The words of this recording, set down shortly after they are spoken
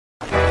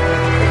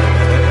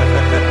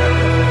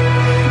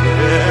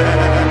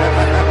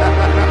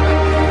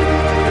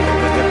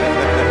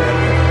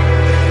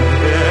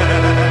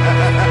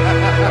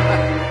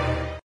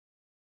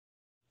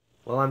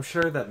I'm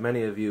sure that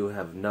many of you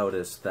have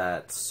noticed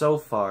that so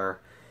far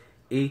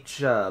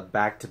each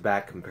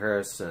back-to-back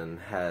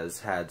comparison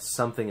has had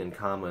something in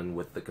common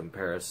with the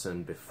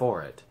comparison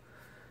before it.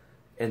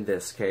 In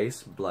this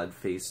case, Blood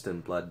Feast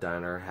and Blood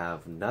Diner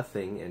have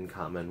nothing in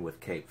common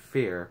with Cape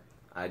Fear.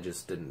 I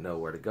just didn't know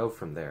where to go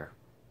from there.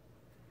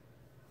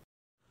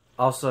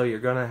 Also, you're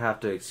going to have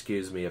to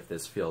excuse me if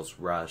this feels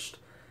rushed.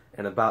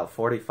 In about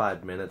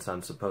 45 minutes,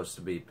 I'm supposed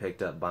to be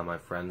picked up by my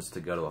friends to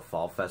go to a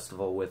fall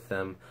festival with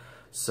them,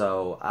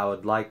 so I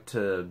would like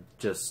to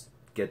just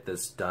get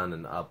this done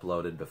and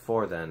uploaded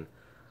before then.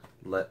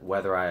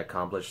 Whether I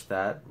accomplish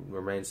that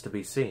remains to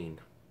be seen.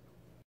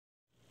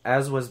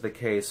 As was the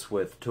case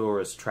with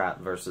Tourist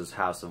Trap vs.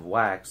 House of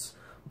Wax,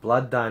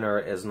 Blood Diner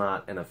is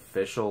not an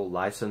official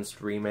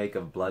licensed remake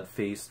of Blood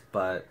Feast,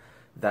 but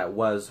that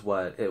was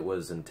what it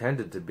was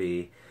intended to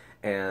be,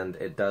 and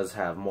it does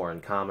have more in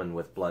common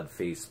with Blood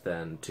Feast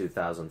than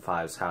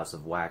 2005's House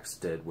of Wax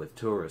did with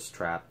Tourist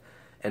Trap.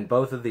 In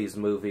both of these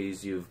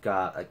movies, you've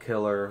got a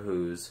killer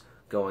who's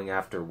going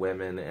after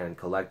women and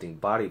collecting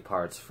body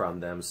parts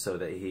from them so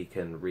that he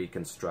can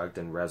reconstruct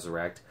and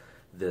resurrect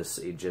this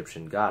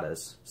Egyptian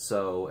goddess.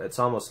 So it's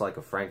almost like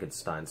a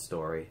Frankenstein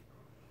story.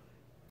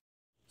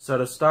 So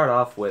to start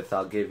off with,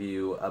 I'll give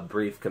you a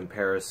brief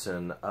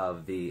comparison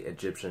of the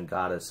Egyptian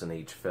goddess in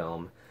each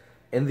film.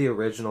 In the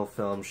original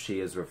film, she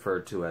is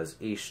referred to as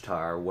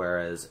Ishtar,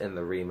 whereas in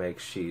the remake,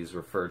 she's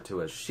referred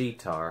to as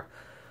Sheetar.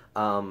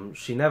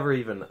 She never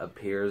even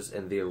appears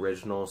in the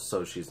original,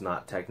 so she's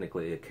not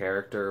technically a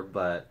character,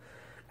 but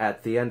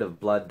at the end of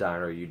Blood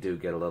Diner, you do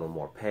get a little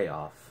more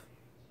payoff.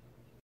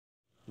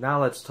 Now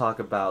let's talk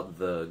about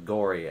the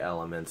gory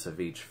elements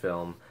of each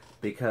film,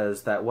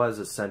 because that was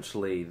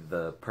essentially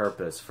the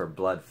purpose for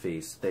Blood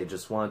Feast. They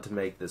just wanted to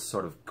make this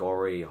sort of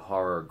gory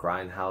horror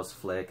grindhouse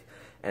flick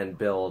and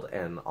build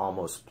an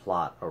almost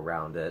plot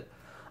around it.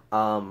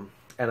 And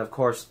of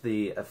course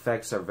the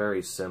effects are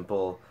very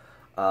simple.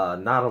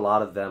 Not a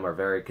lot of them are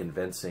very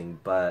convincing,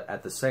 but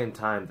at the same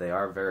time they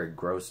are very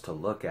gross to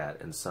look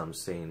at in some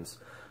scenes.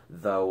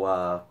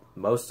 Though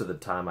most of the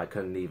time I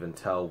couldn't even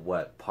tell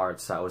what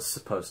parts I was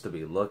supposed to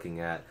be looking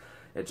at.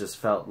 It just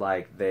felt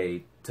like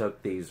they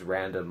took these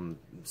random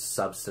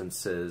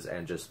substances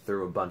and just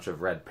threw a bunch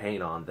of red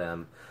paint on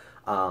them.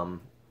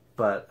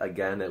 But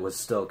again, it was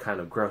still kind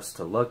of gross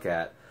to look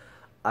at.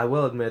 I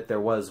will admit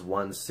there was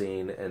one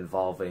scene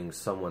involving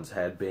someone's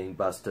head being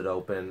busted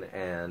open,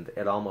 and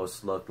it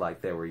almost looked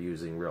like they were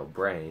using real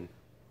brain.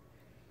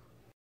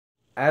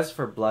 As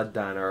for Blood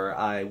Diner,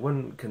 I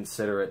wouldn't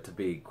consider it to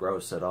be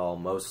gross at all,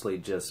 mostly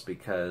just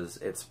because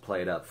it's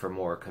played up for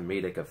more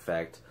comedic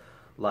effect.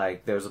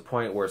 Like, there's a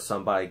point where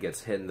somebody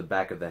gets hit in the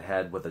back of the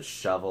head with a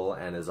shovel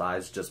and his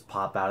eyes just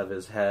pop out of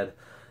his head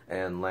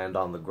and land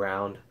on the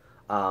ground.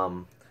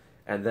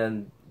 And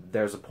then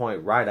there's a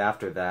point right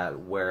after that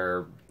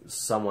where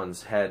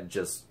someone's head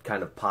just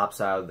kind of pops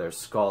out of their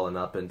skull and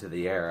up into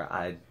the air.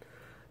 I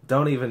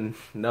don't even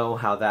know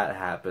how that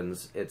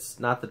happens. It's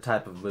not the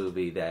type of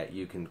movie that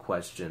you can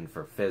question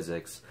for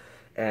physics.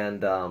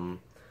 And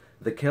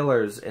the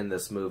killers in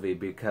this movie,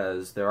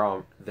 because there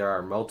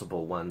are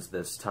multiple ones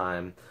this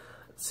time,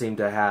 seem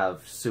to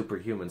have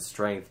superhuman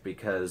strength,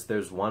 because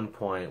there's one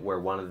point where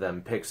one of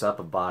them picks up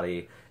a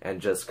body and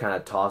just kind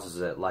of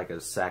tosses it like a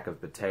sack of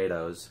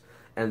potatoes.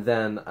 And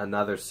then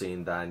another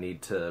scene that I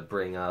need to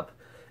bring up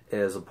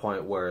is a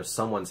point where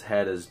someone's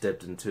head is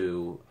dipped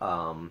into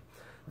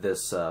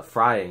this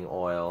frying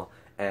oil,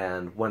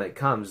 and when it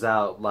comes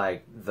out,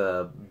 like,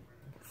 the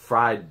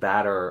fried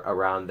batter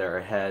around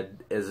their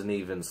head isn't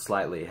even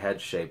slightly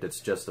head-shaped, it's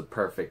just a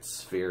perfect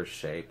sphere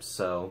shape.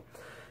 So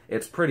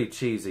it's pretty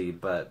cheesy,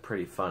 but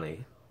pretty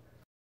funny.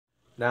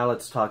 Now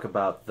let's talk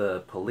about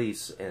the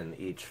police in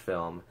each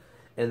film.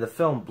 In the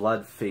film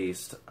Blood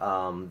Feast,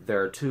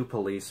 there are two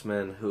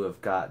policemen who have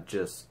got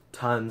just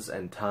tons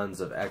and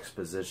tons of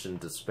exposition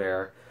to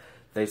spare.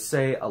 They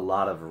say a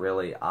lot of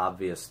really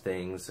obvious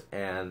things,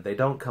 and they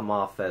don't come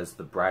off as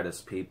the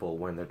brightest people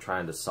when they're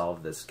trying to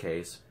solve this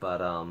case, but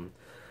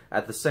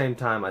at the same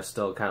time I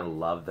still kind of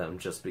love them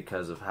just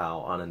because of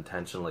how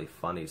unintentionally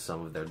funny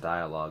some of their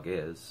dialogue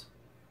is.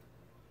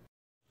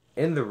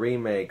 In the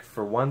remake,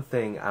 for one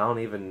thing, I don't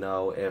even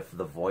know if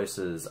the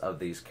voices of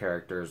these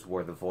characters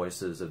were the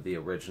voices of the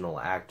original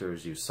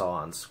actors you saw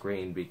on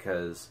screen,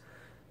 because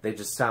they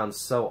just sound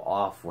so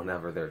off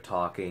whenever they're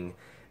talking,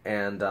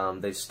 and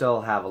they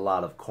still have a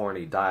lot of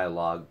corny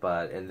dialogue,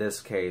 but in this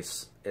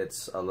case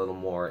it's a little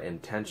more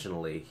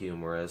intentionally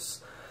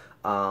humorous.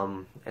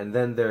 And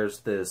then there's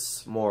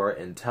this more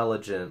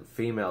intelligent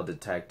female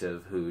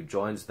detective who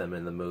joins them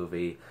in the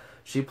movie.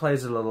 She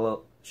plays it a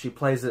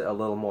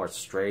little more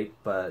straight,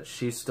 but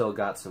she's still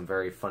got some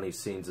very funny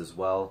scenes as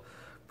well,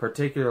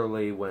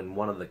 particularly when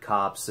one of the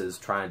cops is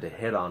trying to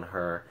hit on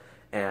her,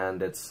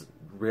 and it's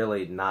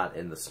really not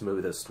in the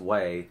smoothest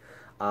way.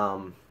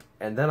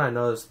 And then I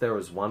noticed there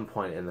was one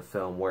point in the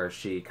film where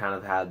she kind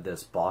of had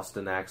this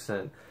Boston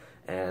accent,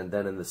 and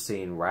then in the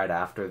scene right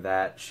after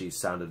that, she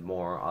sounded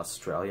more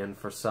Australian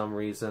for some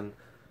reason.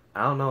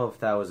 I don't know if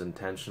that was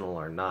intentional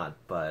or not,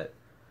 but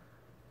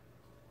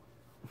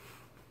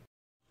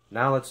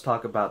Now let's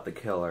talk about the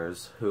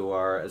killers, who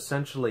are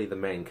essentially the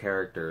main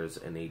characters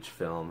in each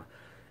film.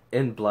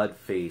 In Blood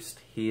Feast,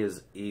 he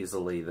is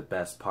easily the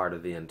best part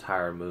of the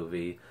entire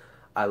movie.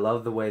 I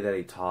love the way that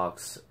he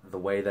talks. The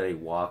way that he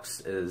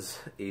walks is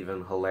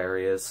even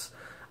hilarious.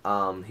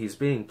 He's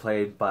being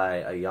played by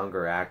a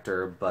younger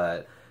actor,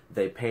 but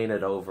they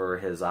painted over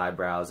his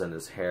eyebrows and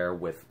his hair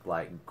with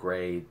like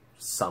gray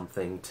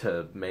something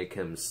to make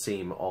him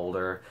seem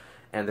older.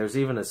 And there's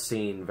even a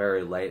scene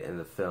very late in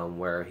the film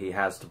where he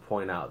has to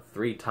point out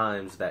 3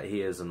 times that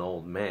he is an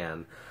old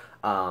man.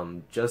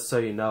 Just so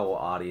you know,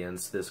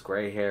 audience, this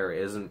gray hair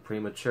isn't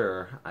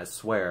premature, I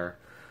swear.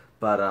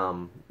 But,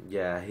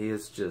 yeah, he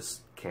is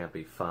just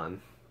campy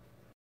fun.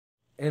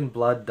 In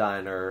Blood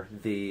Diner,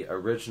 the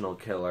original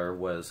killer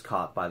was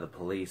caught by the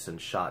police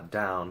and shot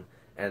down,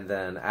 and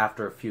then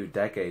after a few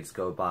decades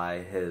go by,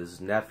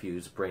 his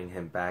nephews bring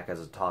him back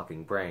as a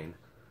talking brain.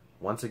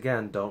 Once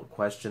again, don't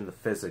question the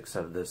physics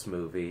of this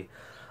movie.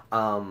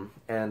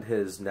 And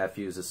his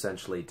nephews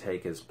essentially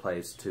take his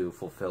place to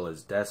fulfill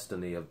his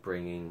destiny of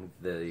bringing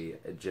the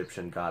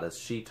Egyptian goddess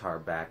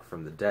Sheetar back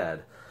from the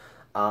dead.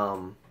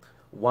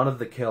 One of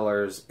the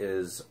killers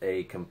is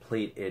a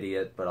complete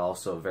idiot, but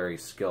also a very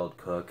skilled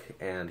cook,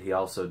 and he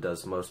also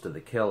does most of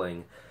the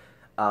killing.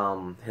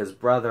 His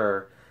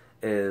brother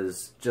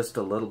is just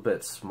a little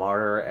bit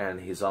smarter, and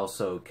he's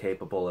also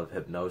capable of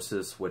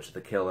hypnosis, which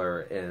the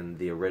killer in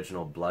the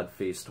original Blood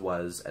Feast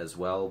was as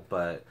well,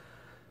 but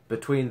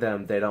between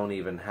them, they don't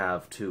even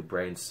have 2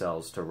 brain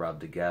cells to rub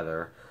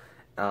together.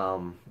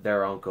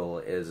 Their uncle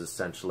is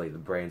essentially the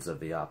brains of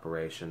the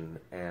operation,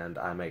 and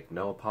I make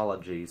no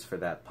apologies for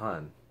that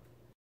pun.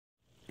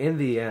 In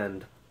the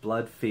end,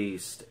 Blood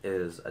Feast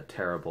is a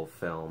terrible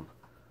film,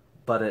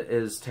 but it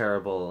is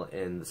terrible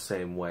in the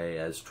same way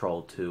as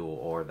Troll 2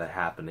 or The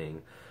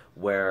Happening,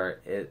 where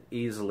it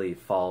easily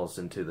falls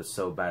into the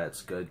so bad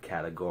it's good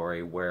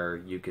category, where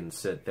you can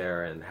sit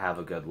there and have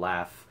a good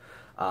laugh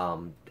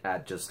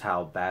at just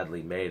how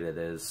badly made it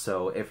is.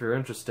 So if you're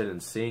interested in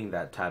seeing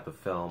that type of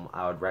film,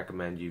 I would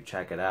recommend you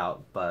check it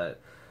out. But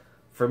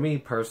for me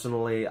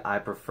personally, I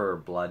prefer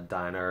Blood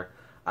Diner.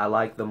 I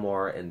like the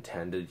more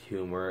intended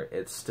humor.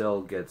 It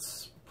still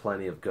gets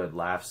plenty of good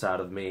laughs out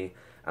of me.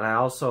 And I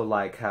also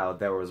like how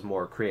there was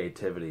more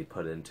creativity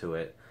put into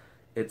it.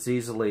 It's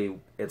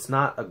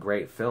not a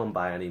great film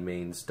by any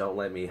means. Don't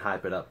let me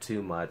hype it up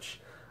too much.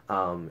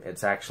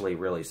 It's actually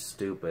really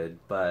stupid,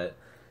 but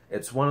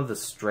it's one of the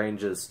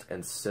strangest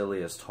and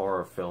silliest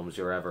horror films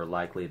you're ever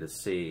likely to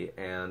see,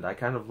 and I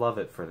kind of love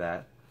it for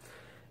that.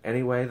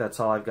 Anyway, that's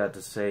all I've got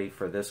to say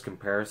for this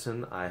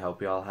comparison. I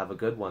hope you all have a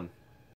good one.